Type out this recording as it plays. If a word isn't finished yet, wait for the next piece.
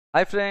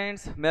Hi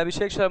friends, मैं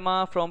Abhishek Sharma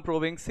from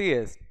Proving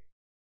CS.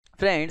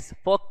 Friends,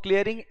 for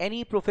clearing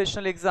any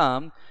professional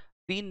exam,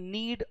 we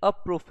need a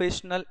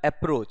professional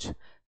approach.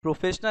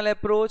 Professional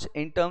approach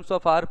in terms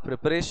of our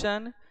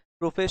preparation,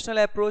 professional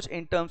approach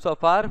in terms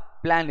of our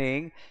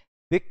planning,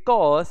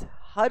 because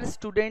her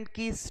student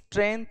की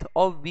strength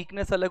और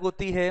weakness अलग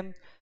होती है,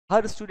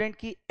 हर student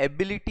की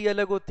ability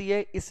अलग होती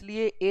है,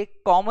 इसलिए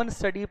एक common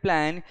study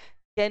plan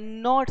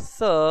cannot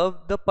serve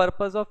the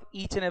purpose of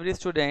each and every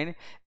student,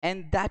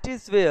 and that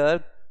is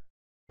where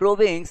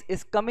Provings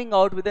is coming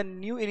out with a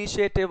new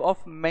initiative of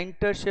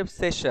mentorship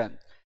session.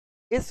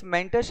 इस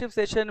mentorship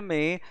session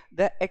में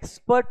the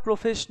expert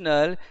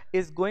professional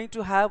is going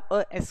to have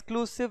a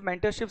exclusive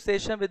mentorship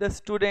session with the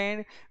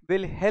student,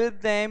 will help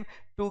them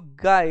to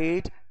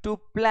guide to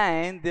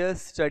plan their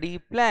study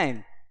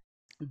plan.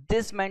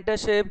 This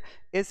mentorship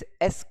is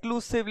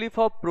exclusively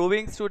for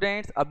Proving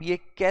students. अब ये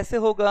कैसे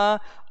होगा,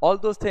 all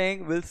those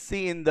things we'll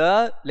see in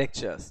the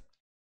lectures.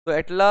 So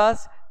at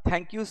last,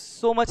 thank you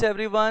so much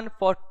everyone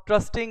for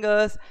trusting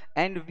us,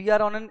 and we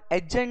are on an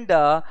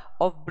agenda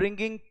of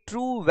bringing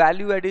true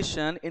value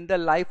addition in the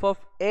life of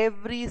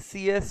every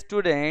CS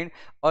student.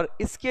 और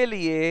इसके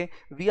लिए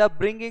we are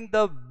bringing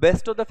the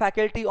best of the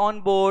faculty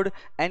on board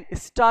and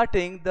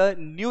starting the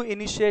new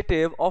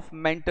initiative of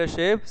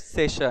mentorship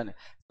session.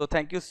 So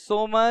thank you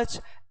so much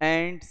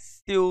and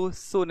see you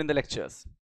soon in the lectures.